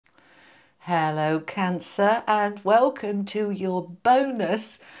Hello Cancer, and welcome to your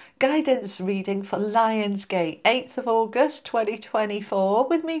bonus guidance reading for Lionsgate, 8th of August 2024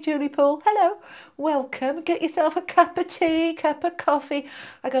 with me, Julie Poole. Hello, welcome. Get yourself a cup of tea, cup of coffee.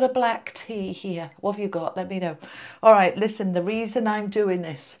 I got a black tea here. What have you got? Let me know. All right, listen, the reason I'm doing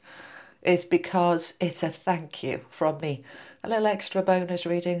this is because it's a thank you from me. A little extra bonus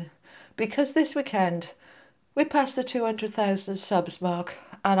reading because this weekend we passed the 200,000 subs mark,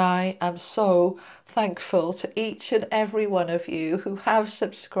 and I am so thankful to each and every one of you who have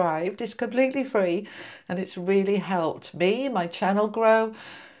subscribed. It's completely free and it's really helped me, my channel grow.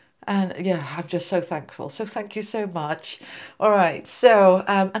 And yeah, I'm just so thankful. So thank you so much. All right. So,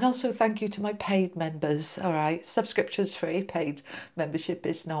 and also thank you to my paid members. All right. Subscription's free, paid membership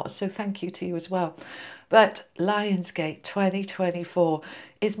is not. So thank you to you as well. But Lionsgate 2024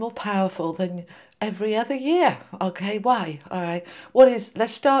 is more powerful than every other year. Okay. Why? All right.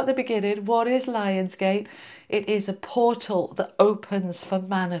 Let's start at the beginning. What is Lionsgate? It is a portal that opens for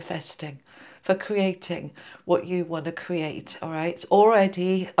manifesting, for creating what you want to create. All right, it's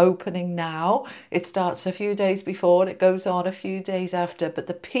already opening now. It starts a few days before and it goes on a few days after, but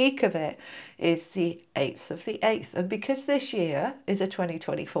the peak of it is the 8th of the 8th. And because this year is a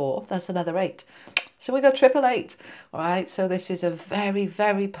 2024, that's another 8. So we got 888. All right, so this is a very,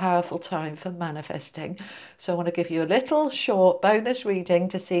 very powerful time for manifesting. So I want to give you a little short bonus reading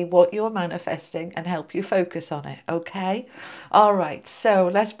to see what you're manifesting and help you focus on it. Okay. All right,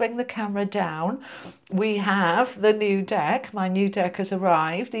 so let's bring the camera down. We have the new deck. My new deck has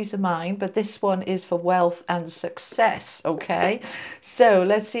arrived. These are mine, but this one is for wealth and success. Okay, so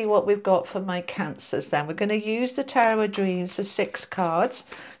let's see what we've got for my Cancers then. We're going to use the Tarot of Dreams for 6 cards.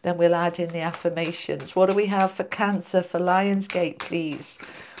 Then we'll add in the affirmations. What do we have for Cancer for Lionsgate, please?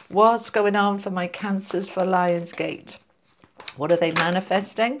 What's going on for my Cancers for Lionsgate? What are they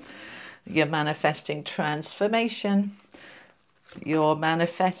manifesting? You're manifesting transformation. You're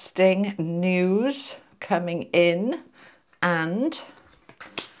manifesting news coming in, and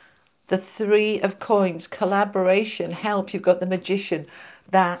the 3 of Coins, collaboration, help. You've got the Magician.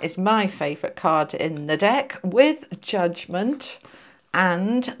 That is my favourite card in the deck, with Judgment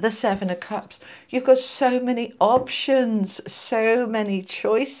and the 7 of Cups. You've got so many options, so many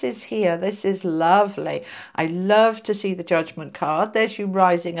choices here. This is lovely. I love to see the Judgment card. There's you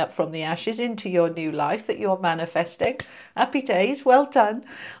rising up from the ashes into your new life that you're manifesting. Happy days, well done.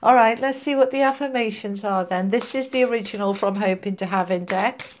 All right, let's see what the affirmations are then. This is the original From Hoping to Having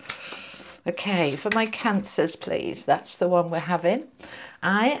deck. Okay, for my Cancers, please. That's the one we're having.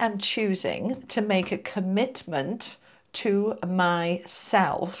 I am choosing to make a commitment to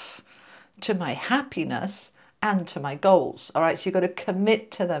myself, to my happiness, and to my goals. All right, so you've got to commit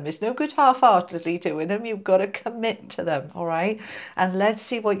to them. It's no good half-heartedly doing them. You've got to commit to them. All right, and let's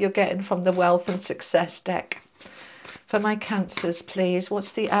see what you're getting from the Wealth and Success deck. For my Cancers, please,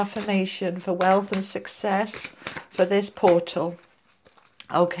 what's the affirmation for wealth and success for this portal?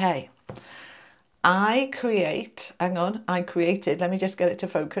 Okay, I created, let me just get it to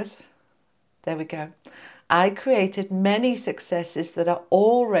focus. There we go. I created many successes that are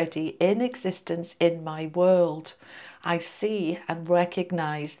already in existence in my world. I see and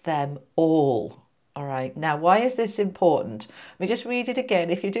recognize them all. All right. Now, why is this important? Let me just read it again.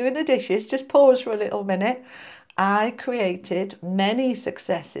 If you're doing the dishes, just pause for a little minute. I created many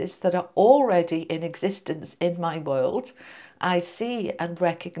successes that are already in existence in my world. I see and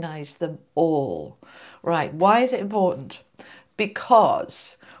recognize them all. Right. Why is it important?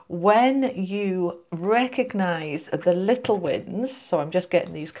 Because when you recognize the little wins, so I'm just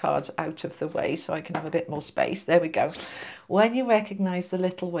getting these cards out of the way so I can have a bit more space. There we go. When you recognize the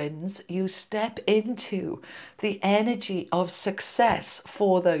little wins, you step into the energy of success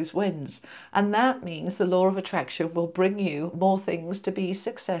for those wins. And that means the law of attraction will bring you more things to be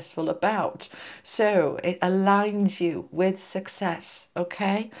successful about. So it aligns you with success,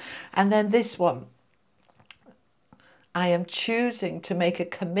 okay? And then this one. I am choosing to make a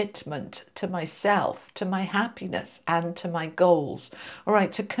commitment to myself, to my happiness, and to my goals. All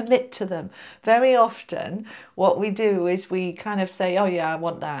right, to commit to them. Very often what we do is we kind of say, oh yeah, I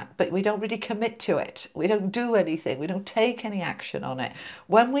want that, but we don't really commit to it. We don't do anything. We don't take any action on it.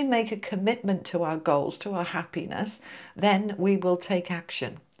 When we make a commitment to our goals, to our happiness, then we will take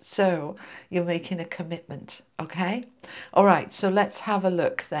action. So you're making a commitment, okay? All right, so let's have a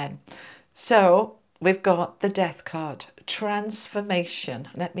look then. So we've got the Death card, transformation.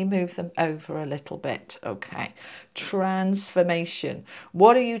 Let me move them over a little bit. Okay, transformation.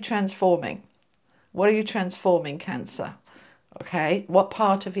 What are you transforming? What are you transforming, Cancer? Okay, what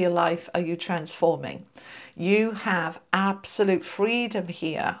part of your life are you transforming? You have absolute freedom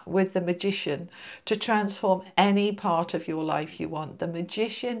here with the magician to transform any part of your life you want. The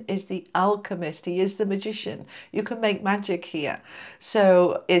magician is the alchemist. He is the magician. You can make magic here.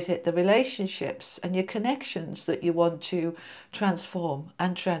 So is it the relationships and your connections that you want to transform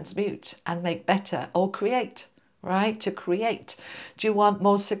and transmute and make better or create? Right? To create. Do you want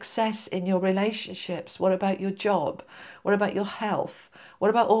more success in your relationships? What about your job? What about your health?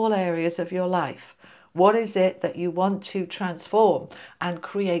 What about all areas of your life? What is it that you want to transform and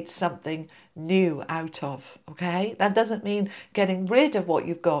create something new out of? Okay, that doesn't mean getting rid of what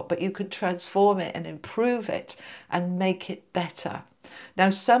you've got, but you can transform it and improve it and make it better. Now,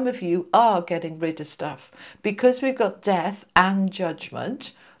 some of you are getting rid of stuff because we've got death and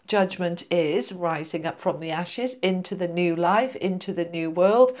judgment. Judgment is rising up from the ashes into the new life, into the new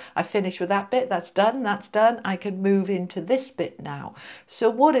world. I finished with that bit. That's done. That's done. I can move into this bit now. So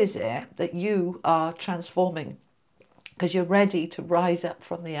what is it that you are transforming? Because you're ready to rise up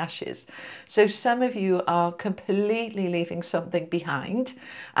from the ashes. So some of you are completely leaving something behind,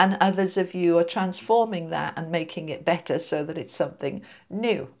 and others of you are transforming that and making it better so that it's something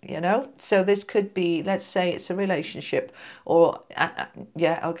new, you know? So this could be, let's say it's a relationship, or,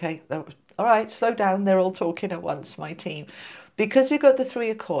 yeah, okay, all right, slow down. They're all talking at once, my team. Because we've got the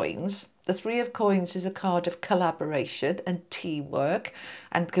Three of Coins, the Three of Coins is a card of collaboration and teamwork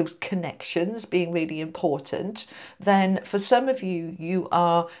and connections being really important. Then for some of you, you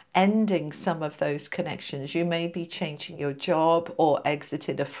are ending some of those connections. You may be changing your job or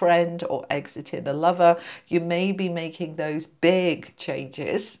exiting a friend or exiting a lover. You may be making those big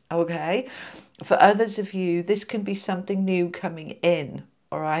changes, okay? For others of you, this can be something new coming in.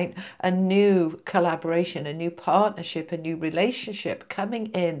 All right, a new collaboration, a new partnership, a new relationship coming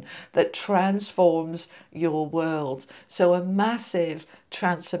in that transforms your world. So a massive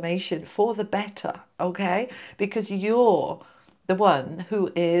transformation for the better, okay? Because you're the one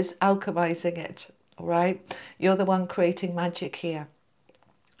who is alchemizing it, all right? You're the one creating magic here.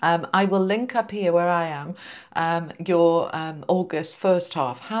 I will link up here where I am, your August first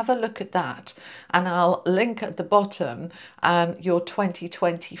half. Have a look at that. And I'll link at the bottom your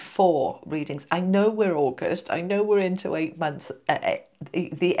 2024 readings. I know we're August. I know we're into 8 months,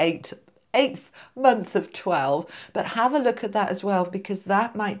 the eighth month of 12, but have a look at that as well, because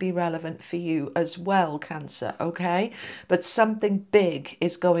that might be relevant for you as well, Cancer, okay? But something big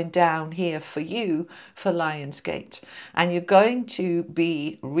is going down here for you for Lionsgate, and you're going to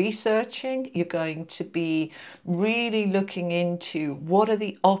be researching, you're going to be really looking into what are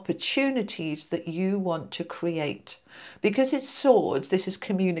the opportunities that you want to create. Because it's swords, this is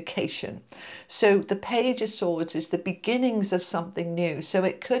communication. So the Page of Swords is the beginnings of something new. So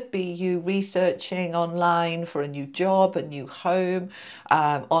it could be you researching online for a new job, a new home,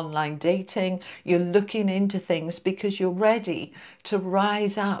 online dating. You're looking into things because you're ready to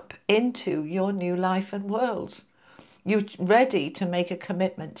rise up into your new life and world. You're ready to make a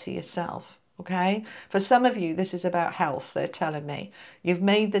commitment to yourself. Okay? For some of you, this is about health, they're telling me. You've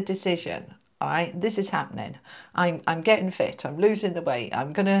made the decision. All right, this is happening. I'm getting fit. I'm losing the weight.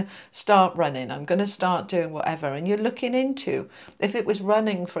 I'm going to start running. I'm going to start doing whatever. And you're looking into, if it was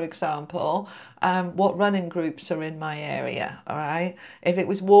running, for example, what running groups are in my area. All right. If it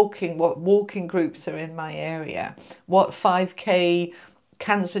was walking, what walking groups are in my area. What 5K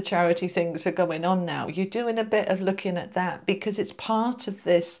cancer charity things are going on now. You're doing a bit of looking at that because it's part of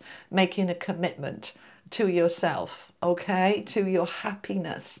this making a commitment to yourself, okay, to your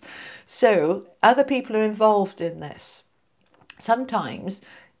happiness. So other people are involved in this. Sometimes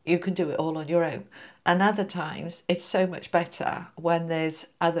you can do it all on your own, and other times it's so much better when there's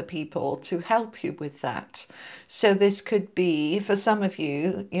other people to help you with that. So this could be, for some of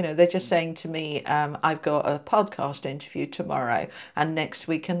you, you know, they're just saying to me, I've got a podcast interview tomorrow and next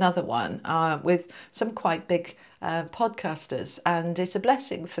week another one with some quite big podcasters, and it's a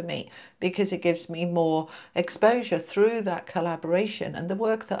blessing for me because it gives me more exposure through that collaboration and the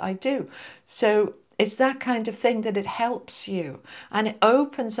work that I do. So it's that kind of thing that it helps you and it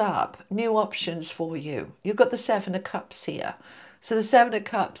opens up new options for you. You've got the Seven of Cups here. So the Seven of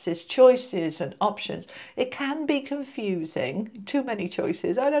Cups is choices and options. It can be confusing, too many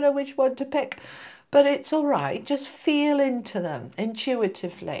choices. I don't know which one to pick. But it's all right. Just feel into them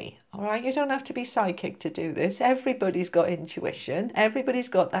intuitively. All right. You don't have to be psychic to do this. Everybody's got intuition. Everybody's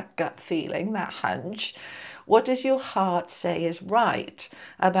got that gut feeling, that hunch. What does your heart say is right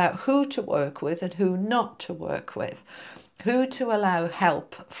about who to work with and who not to work with? Who to allow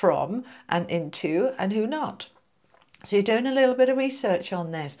help from and into and who not? So you're doing a little bit of research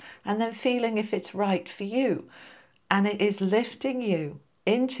on this and then feeling if it's right for you. and it is lifting you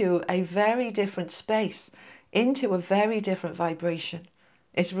into a very different space, into a very different vibration.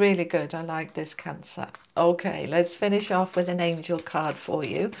 It's really good. I like this, Cancer. Okay, let's finish off with an angel card for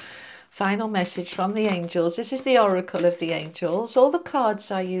you. Final message from the angels. This is the Oracle of the Angels. All the cards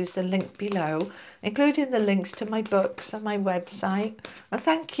I use are linked below, including the links to my books and my website. And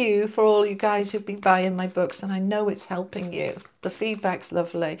thank you for all you guys who've been buying my books, and I know it's helping you. The feedback's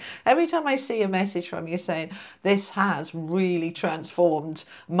lovely. Every time I see a message from you saying, this has really transformed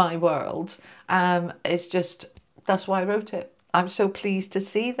my world, it's just, that's why I wrote it. I'm so pleased to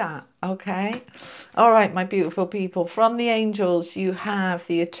see that. Okay. All right, my beautiful people. From the angels, you have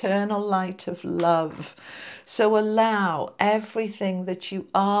the eternal light of love. So allow everything that you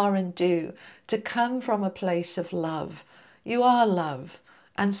are and do to come from a place of love. You are love.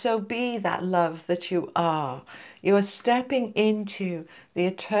 And so be that love that you are. You are stepping into the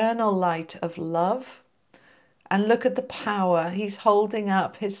eternal light of love. And look at the power. He's holding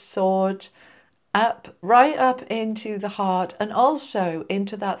up his sword up, right up into the heart and also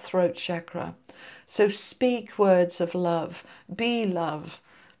into that throat chakra. So speak words of love, be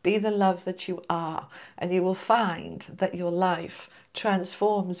the love that you are, and you will find that your life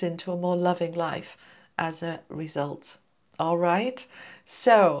transforms into a more loving life as a result. All right,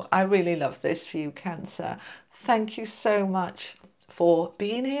 so I really love this for you, Cancer. Thank you so much for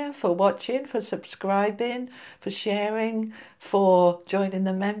being here, for watching, for subscribing, for sharing, for joining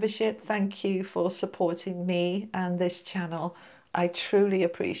the membership. Thank you for supporting me and this channel. I truly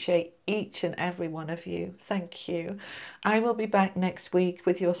appreciate each and every one of you. Thank you. I will be back next week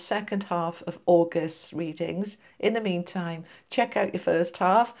with your second half of August readings. In the meantime, check out your first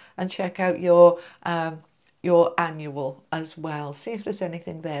half and check out your annual as well. See if there's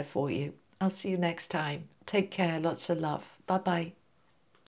anything there for you. I'll see you next time. Take care. Lots of love. Bye-bye.